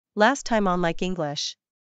Last time on Like English.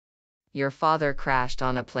 Your father crashed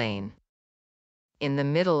on a plane in the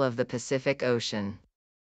middle of the Pacific Ocean.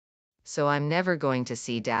 So I'm never going to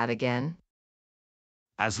see Dad again?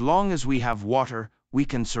 As long as we have water, we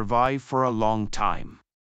can survive for a long time.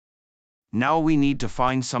 Now we need to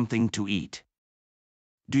find something to eat.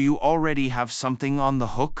 Do you already have something on the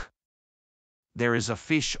hook? There is a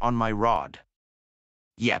fish on my rod.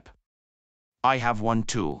 Yep. I have one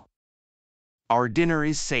too. Our dinner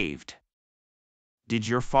is saved. Did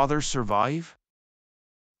your father survive?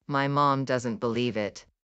 My mom doesn't believe it.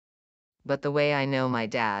 But the way I know my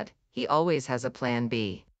dad, he always has a plan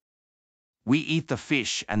B. We eat the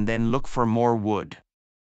fish and then look for more wood.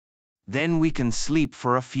 Then we can sleep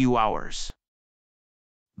for a few hours.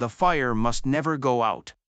 The fire must never go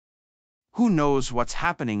out. Who knows what's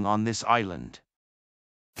happening on this island?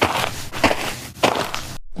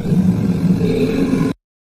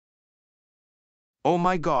 Oh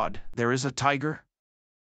my God, there is a tiger?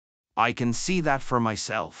 I can see that for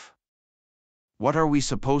myself. What are we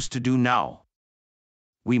supposed to do now?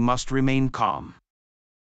 We must remain calm.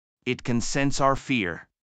 It can sense our fear.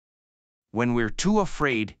 When we're too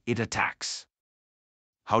afraid, it attacks.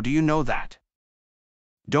 How do you know that?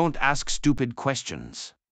 Don't ask stupid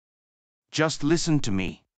questions. Just listen to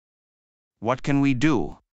me. What can we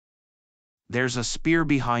do? There's a spear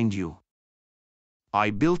behind you.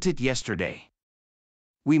 I built it yesterday.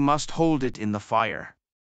 We must hold it in the fire.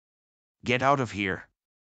 Get out of here.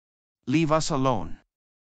 Leave us alone.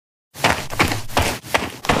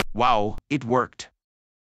 Wow, it worked.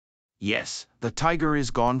 Yes, the tiger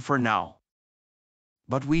is gone for now.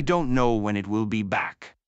 But we don't know when it will be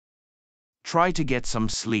back. Try to get some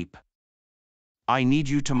sleep. I need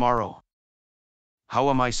you tomorrow.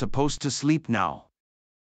 How am I supposed to sleep now?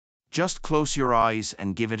 Just close your eyes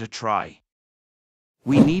and give it a try.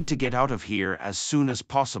 We need to get out of here as soon as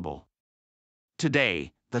possible.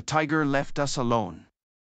 Today, the tiger left us alone.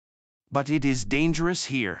 But it is dangerous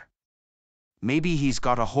here. Maybe he's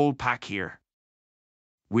got a whole pack here.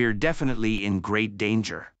 We're definitely in great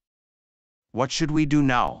danger. What should we do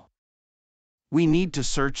now? We need to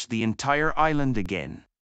search the entire island again.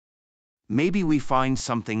 Maybe we find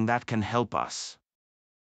something that can help us.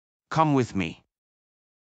 Come with me.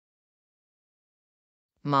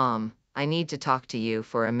 Mom, I need to talk to you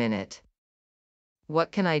for a minute.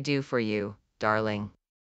 What can I do for you, darling?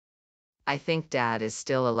 I think Dad is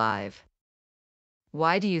still alive.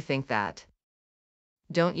 Why do you think that?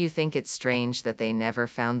 Don't you think it's strange that they never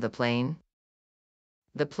found the plane?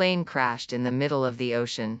 The plane crashed in the middle of the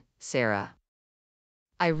ocean, Sarah.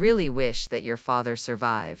 I really wish that your father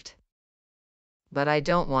survived. But I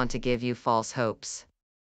don't want to give you false hopes.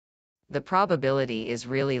 The probability is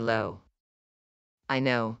really low. I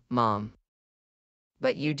know, Mom.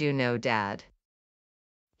 But you do know Dad.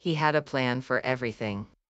 He had a plan for everything.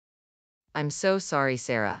 I'm so sorry,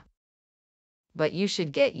 Sarah. But you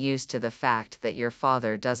should get used to the fact that your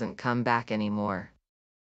father doesn't come back anymore.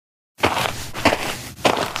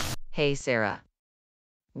 Hey, Sarah.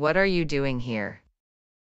 What are you doing here?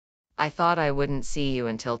 I thought I wouldn't see you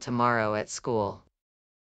until tomorrow at school.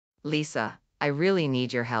 Lisa, I really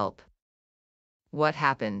need your help. What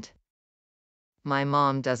happened? My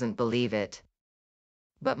mom doesn't believe it.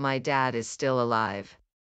 But my dad is still alive.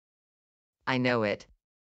 I know it.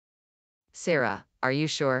 Sarah, are you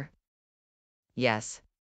sure? Yes.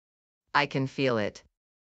 I can feel it.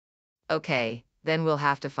 Okay, then we'll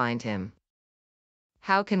have to find him.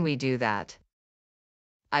 How can we do that?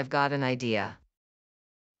 I've got an idea.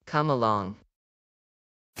 Come along.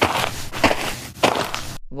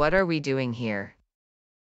 What are we doing here?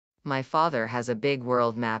 My father has a big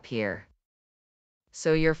world map here.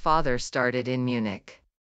 So your father started in Munich.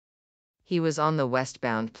 He was on the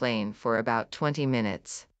westbound plane for about 20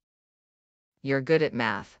 minutes. You're good at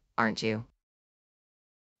math, aren't you?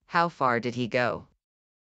 How far did he go?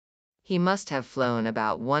 He must have flown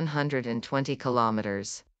about 120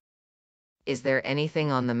 kilometers. Is there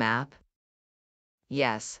anything on the map?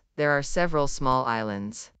 Yes, there are several small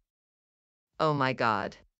islands. Oh my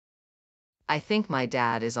God. I think my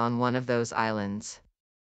dad is on one of those islands.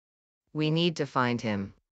 We need to find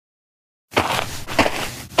him.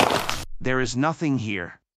 There is nothing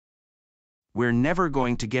here. We're never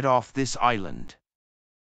going to get off this island.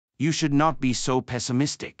 You should not be so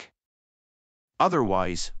pessimistic.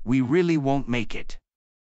 Otherwise, we really won't make it.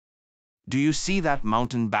 Do you see that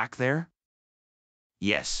mountain back there?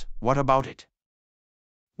 Yes, what about it?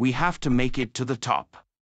 We have to make it to the top.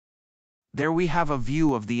 There we have a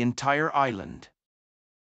view of the entire island.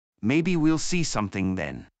 Maybe we'll see something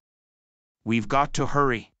then. We've got to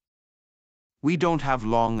hurry. We don't have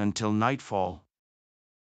long until nightfall.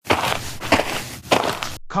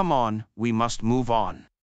 Come on, we must move on.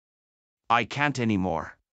 I can't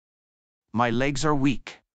anymore. My legs are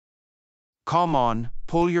weak. Come on,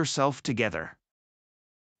 pull yourself together.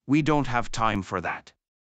 We don't have time for that.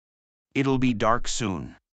 It'll be dark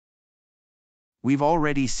soon. We've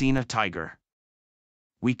already seen a tiger.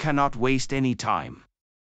 We cannot waste any time.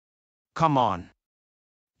 Come on.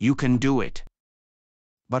 You can do it.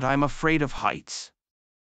 But I'm afraid of heights.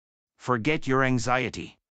 Forget your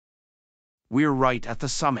anxiety. We're right at the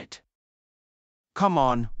summit. Come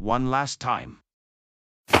on, one last time.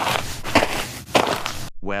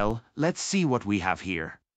 Well, let's see what we have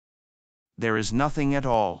here. There is nothing at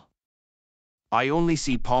all. I only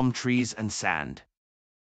see palm trees and sand.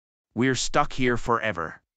 We're stuck here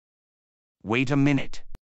forever. Wait a minute.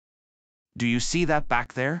 Do you see that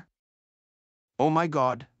back there? Oh my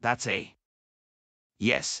God, that's a...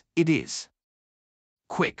 Yes, it is.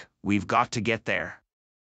 Quick, we've got to get there.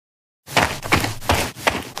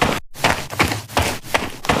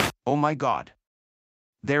 Oh my God.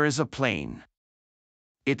 There is a plane.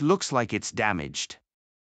 It looks like it's damaged.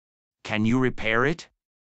 Can you repair it?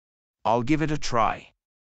 I'll give it a try.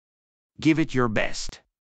 Give it your best.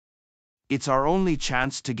 It's our only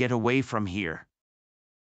chance to get away from here.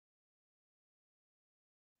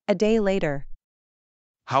 A day later.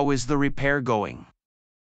 How is the repair going?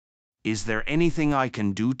 Is there anything I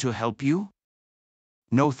can do to help you?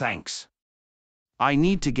 No thanks. I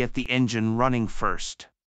need to get the engine running first.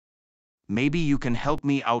 Maybe you can help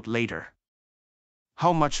me out later.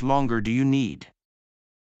 How much longer do you need?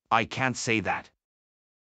 I can't say that.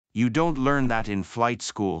 You don't learn that in flight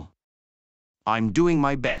school. I'm doing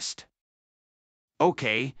my best.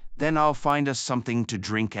 Okay, then I'll find us something to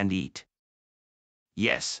drink and eat.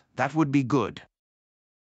 Yes, that would be good.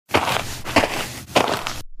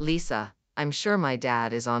 Lisa, I'm sure my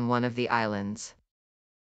dad is on one of the islands.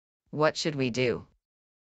 What should we do?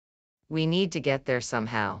 We need to get there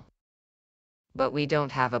somehow. But we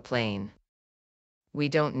don't have a plane. We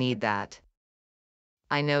don't need that.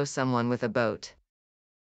 I know someone with a boat.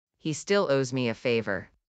 He still owes me a favor.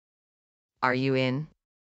 Are you in?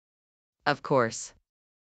 Of course.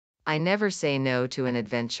 I never say no to an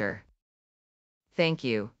adventure. Thank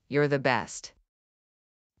you, you're the best.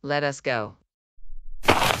 Let us go.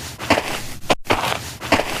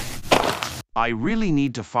 I really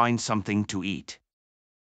need to find something to eat.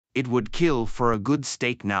 It would kill for a good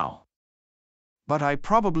steak now. But I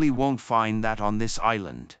probably won't find that on this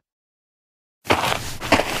island.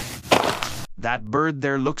 That bird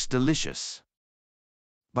there looks delicious.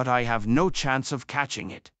 But I have no chance of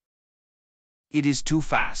catching it. It is too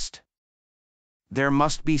fast. There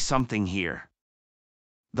must be something here.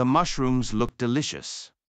 The mushrooms look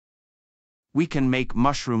delicious. We can make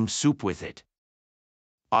mushroom soup with it.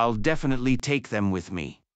 I'll definitely take them with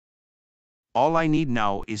me. All I need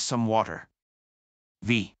now is some water.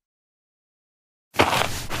 V.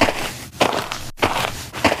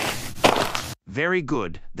 Very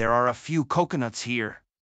good, there are a few coconuts here.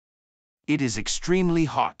 It is extremely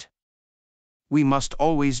hot. We must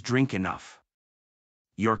always drink enough.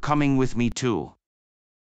 You're coming with me too.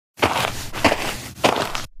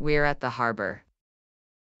 We're at the harbor.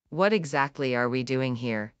 What exactly are we doing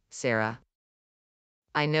here, Sarah?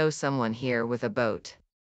 I know someone here with a boat.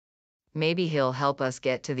 Maybe he'll help us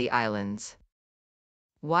get to the islands.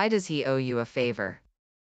 Why does he owe you a favor?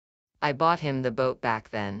 I bought him the boat back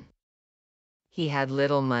then. He had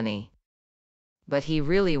little money. But he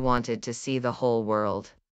really wanted to see the whole world.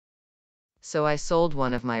 So I sold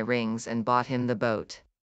one of my rings and bought him the boat.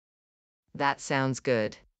 That sounds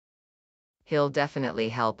good. He'll definitely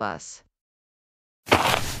help us.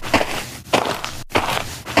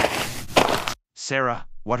 Sarah,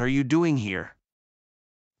 what are you doing here?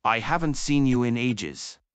 I haven't seen you in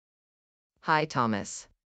ages. Hi, Thomas.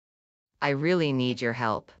 I really need your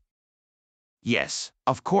help. Yes,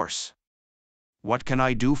 of course. What can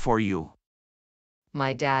I do for you?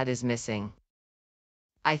 My dad is missing.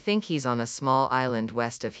 I think he's on a small island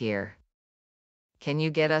west of here. Can you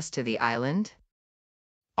get us to the island?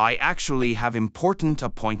 I actually have important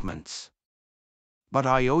appointments. But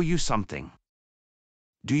I owe you something.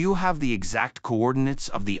 Do you have the exact coordinates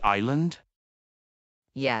of the island?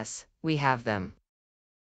 Yes, we have them.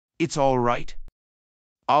 It's all right.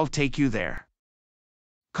 I'll take you there.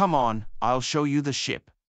 Come on, I'll show you the ship.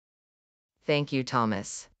 Thank you,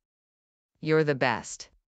 Thomas. You're the best.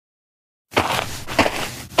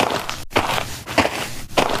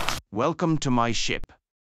 Welcome to my ship.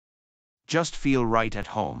 Just feel right at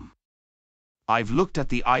home. I've looked at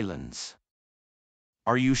the islands.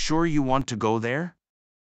 Are you sure you want to go there?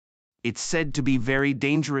 It's said to be very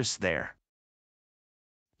dangerous there.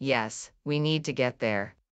 Yes, we need to get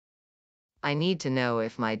there, I need to know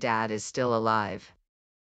if my dad is still alive.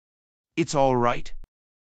 It's all right.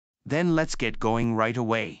 Then let's get going right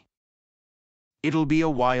away. It'll be a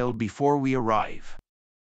while before we arrive.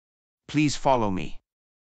 Please follow me.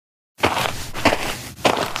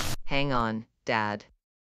 Hang on, Dad.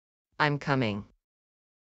 I'm coming.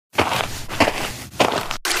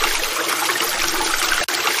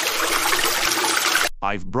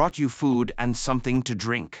 I've brought you food and something to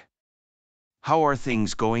drink. How are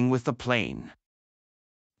things going with the plane?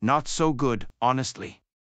 Not so good, honestly.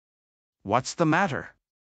 What's the matter?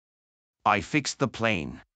 I fixed the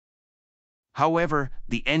plane. However,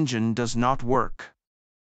 the engine does not work.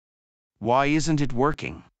 Why isn't it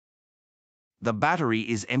working? The battery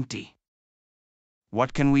is empty.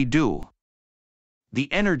 What can we do?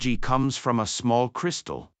 The energy comes from a small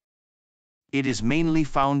crystal. It is mainly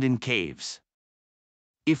found in caves.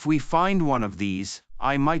 If we find one of these,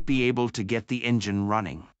 I might be able to get the engine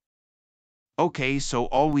running. Okay, so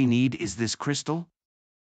all we need is this crystal?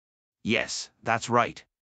 Yes, that's right.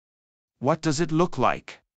 What does it look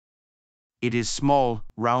like? It is small,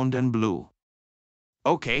 round and blue.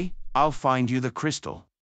 Okay, I'll find you the crystal.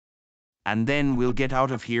 And then we'll get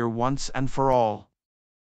out of here once and for all.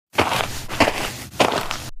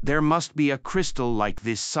 There must be a crystal like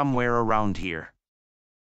this somewhere around here.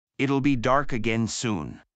 It'll be dark again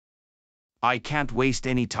soon. I can't waste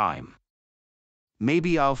any time.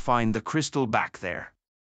 Maybe I'll find the crystal back there.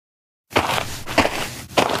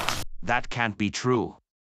 That can't be true.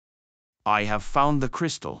 I have found the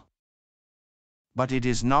crystal. But it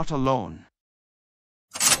is not alone.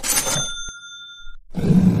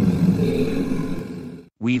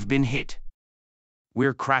 We've been hit.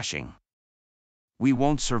 We're crashing. We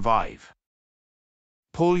won't survive.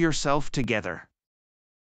 Pull yourself together.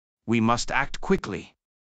 We must act quickly.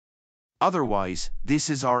 Otherwise,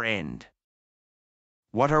 this is our end.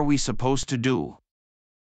 What are we supposed to do?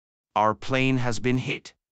 Our plane has been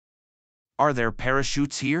hit. Are there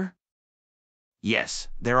parachutes here? Yes,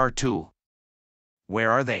 there are 2.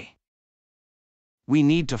 Where are they? We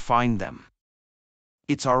need to find them.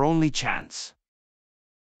 It's our only chance.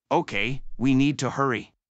 Okay, we need to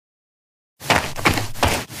hurry.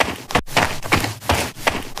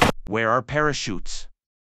 Where are parachutes?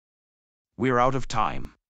 We're out of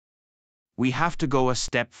time. We have to go a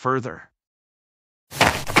step further.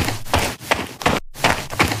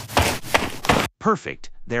 Perfect,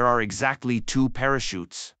 there are exactly 2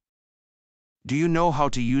 parachutes. Do you know how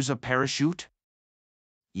to use a parachute?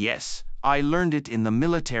 Yes, I learned it in the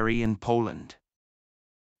military in Poland.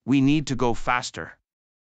 We need to go faster.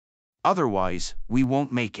 Otherwise, we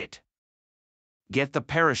won't make it. Get the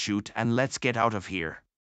parachute and let's get out of here.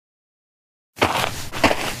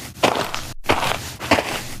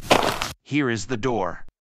 Here is the door.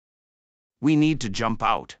 We need to jump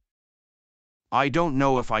out. I don't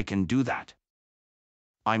know if I can do that.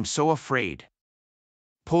 I'm so afraid.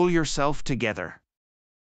 Pull yourself together.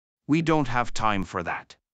 We don't have time for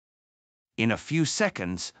that. In a few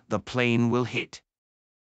seconds, the plane will hit.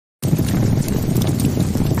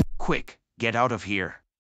 Quick, get out of here.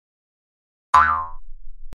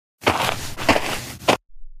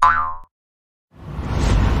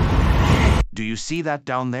 Do you see that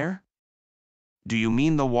down there? Do you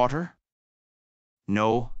mean the water?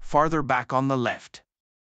 No, farther back on the left.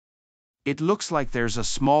 It looks like there's a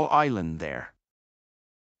small island there.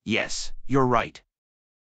 Yes, you're right.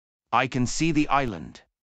 I can see the island.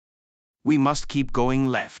 We must keep going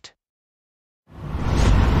left.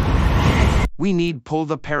 We need pull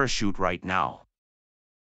the parachute right now.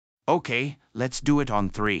 Okay, let's do it on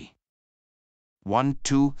 3. 1,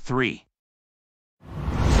 2, 3.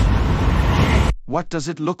 What does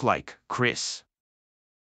it look like, Chris?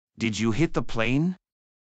 Did you hit the plane?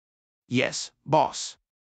 Yes, boss.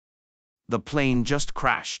 The plane just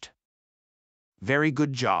crashed. Very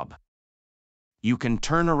good job. You can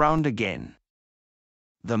turn around again.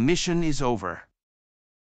 The mission is over.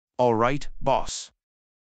 All right, boss.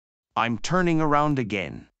 I'm turning around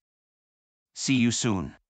again. See you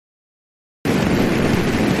soon.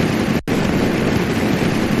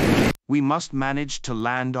 We must manage to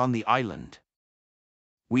land on the island.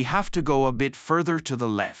 We have to go a bit further to the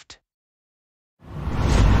left.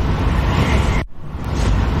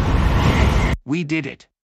 We did it.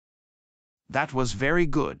 That was very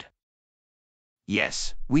good.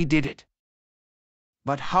 Yes, we did it.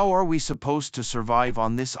 But how are we supposed to survive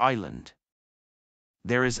on this island?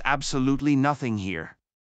 There is absolutely nothing here.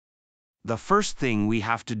 The first thing we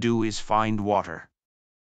have to do is find water.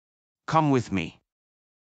 Come with me.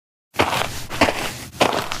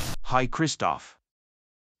 Hi, Christoph.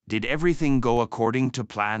 Did everything go according to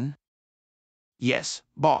plan? Yes,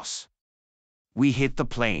 boss. We hit the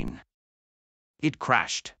plane. It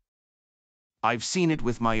crashed. I've seen it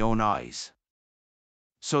with my own eyes.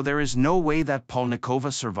 So there is no way that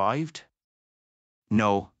Polnikova survived?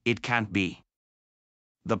 No, it can't be.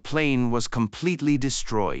 The plane was completely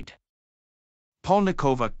destroyed.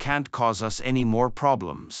 Polnikova can't cause us any more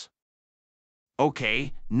problems.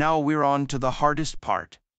 Okay, now we're on to the hardest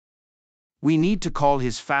part. We need to call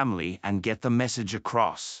his family and get the message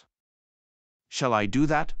across. Shall I do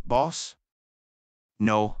that, boss?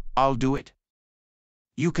 No, I'll do it.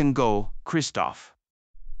 You can go, Christoph.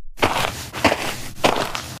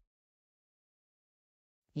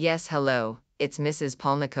 Yes, hello, it's Mrs.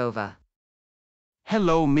 Polnikova.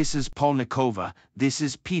 Hello, Mrs. Polnikova, this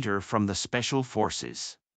is Peter from the Special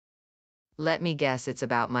Forces. Let me guess, it's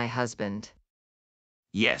about my husband.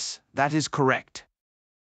 Yes, that is correct.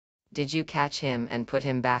 Did you catch him and put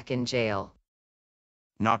him back in jail?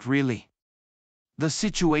 Not really. The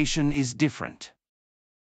situation is different.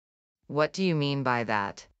 What do you mean by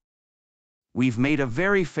that? We've made a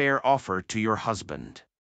very fair offer to your husband.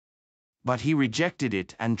 But he rejected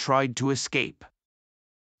it and tried to escape.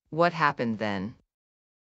 What happened then?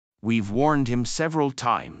 We've warned him several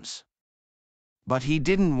times. But he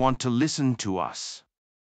didn't want to listen to us.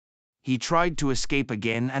 He tried to escape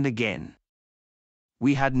again and again.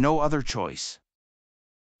 We had no other choice.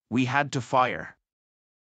 We had to fire.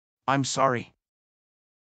 I'm sorry.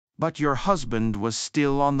 But your husband was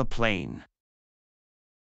still on the plane.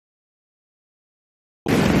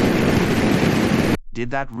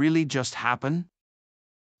 Did that really just happen?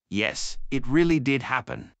 Yes, it really did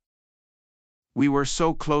happen. We were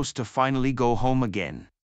so close to finally go home again.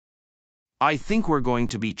 I think we're going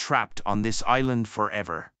to be trapped on this island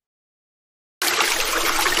forever.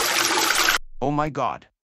 Oh my God.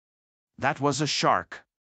 That was a shark.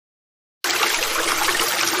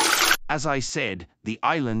 As I said, the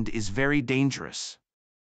island is very dangerous.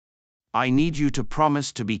 I need you to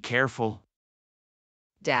promise to be careful.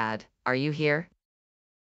 Dad, are you here?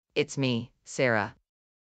 It's me, Sarah.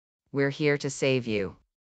 We're here to save you.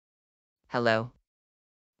 Hello?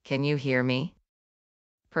 Can you hear me?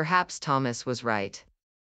 Perhaps Thomas was right.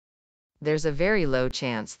 There's a very low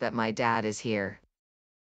chance that my dad is here.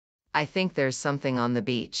 I think there's something on the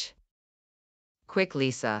beach. Quick,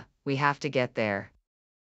 Lisa, we have to get there.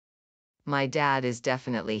 My dad is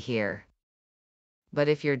definitely here. But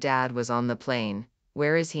if your dad was on the plane,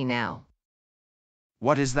 where is he now?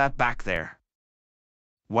 What is that back there?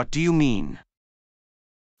 What do you mean?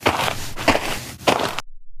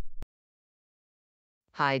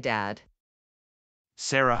 Hi, Dad.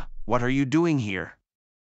 Sarah, what are you doing here?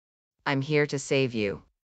 I'm here to save you.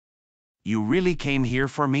 You really came here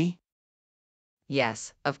for me?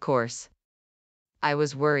 Yes, of course. I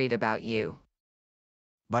was worried about you.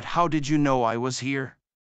 But how did you know I was here?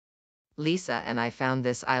 Lisa and I found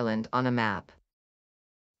this island on a map.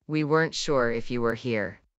 We weren't sure if you were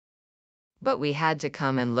here. But we had to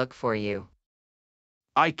come and look for you.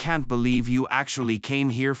 I can't believe you actually came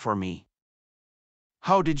here for me.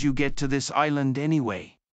 How did you get to this island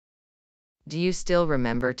anyway? Do you still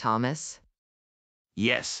remember Thomas?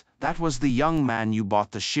 Yes, that was the young man you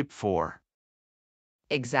bought the ship for.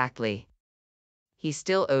 Exactly. He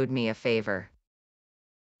still owed me a favor.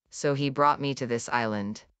 So he brought me to this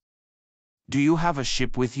island. Do you have a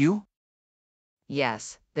ship with you?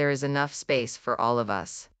 Yes, there is enough space for all of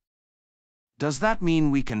us. Does that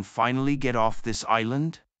mean we can finally get off this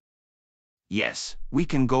island? Yes, we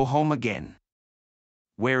can go home again.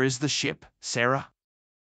 Where is the ship, Sarah?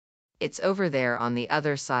 It's over there on the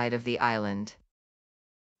other side of the island.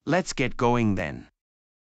 Let's get going then.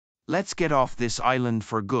 Let's get off this island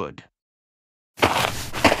for good.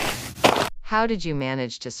 How did you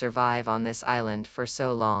manage to survive on this island for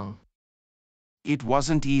so long? It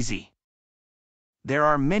wasn't easy. There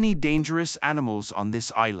are many dangerous animals on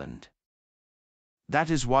this island. That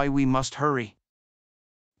is why we must hurry.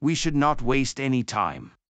 We should not waste any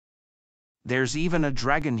time. There's even a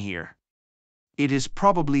dragon here. It is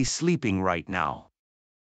probably sleeping right now.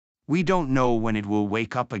 We don't know when it will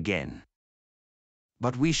wake up again.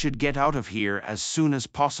 But we should get out of here as soon as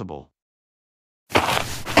possible.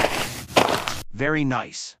 Very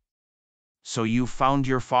nice. So you found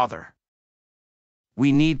your father.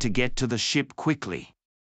 We need to get to the ship quickly.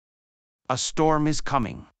 A storm is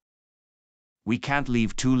coming. We can't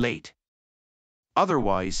leave too late.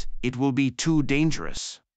 Otherwise, it will be too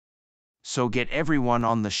dangerous. So get everyone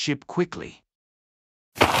on the ship quickly.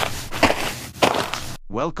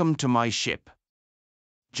 Welcome to my ship.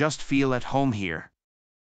 Just feel at home here.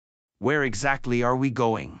 Where exactly are we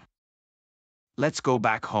going? Let's go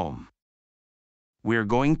back home. We're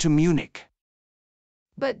going to Munich.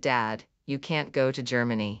 But Dad, You can't go to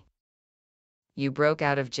Germany. You broke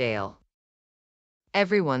out of jail.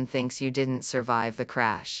 Everyone thinks you didn't survive the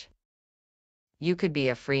crash. You could be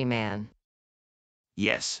a free man.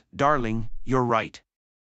 Yes, darling, you're right.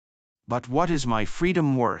 But what is my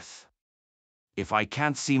freedom worth if I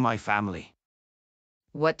can't see my family?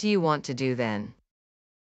 What do you want to do then?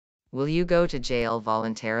 Will you go to jail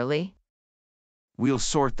voluntarily? We'll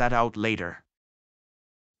sort that out later.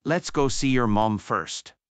 Let's go see your mom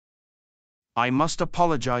first. I must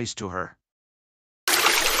apologize to her.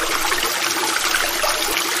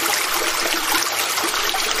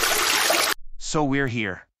 So we're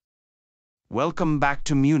here. Welcome back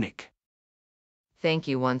to Munich. Thank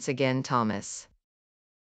you once again, Thomas.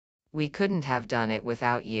 We couldn't have done it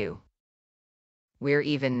without you. We're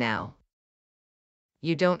even now.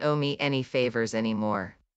 You don't owe me any favors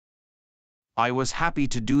anymore. I was happy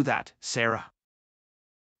to do that, Sarah.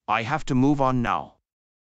 I have to move on now.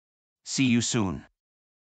 See you soon.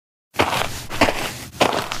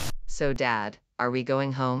 So, Dad, are we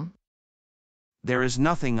going home? There is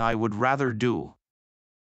nothing I would rather do.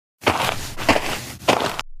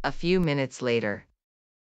 A few minutes later.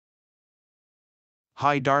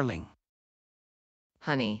 Hi, darling.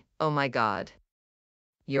 Honey, oh my God.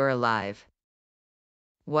 You're alive.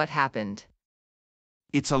 What happened?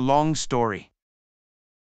 It's a long story.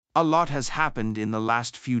 A lot has happened in the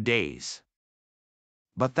last few days.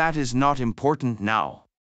 But that is not important now.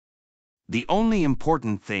 The only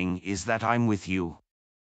important thing is that I'm with you.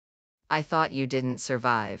 I thought you didn't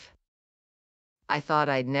survive. I thought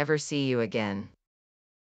I'd never see you again.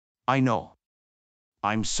 I know.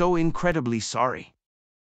 I'm so incredibly sorry.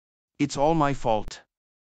 It's all my fault.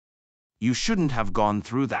 You shouldn't have gone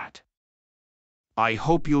through that. I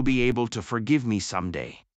hope you'll be able to forgive me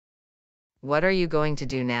someday. What are you going to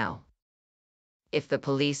do now? If the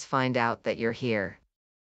police find out that you're here,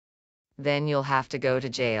 then you'll have to go to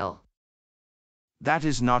jail. That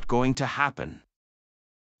is not going to happen.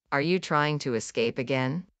 Are you trying to escape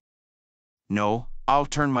again? No, I'll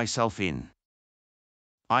turn myself in.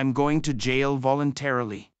 I'm going to jail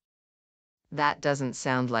voluntarily. That doesn't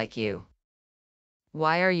sound like you.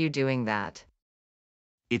 Why are you doing that?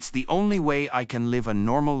 It's the only way I can live a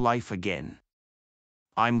normal life again.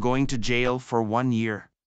 I'm going to jail for 1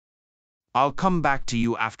 year. I'll come back to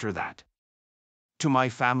you after that. To my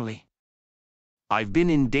family. I've been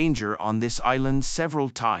in danger on this island several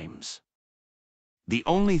times. The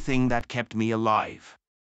only thing that kept me alive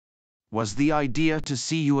was the idea to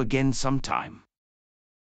see you again sometime.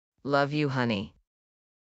 Love you, honey.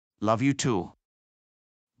 Love you too.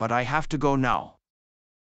 But I have to go now.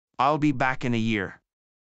 I'll be back in a year.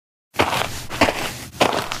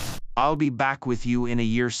 I'll be back with you in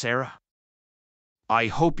a year, Sarah. I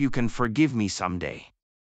hope you can forgive me someday.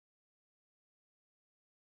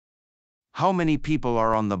 How many people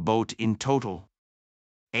are on the boat in total?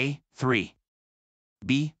 A. 3.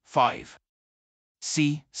 B. 5.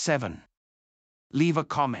 C. 7. Leave a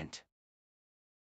comment.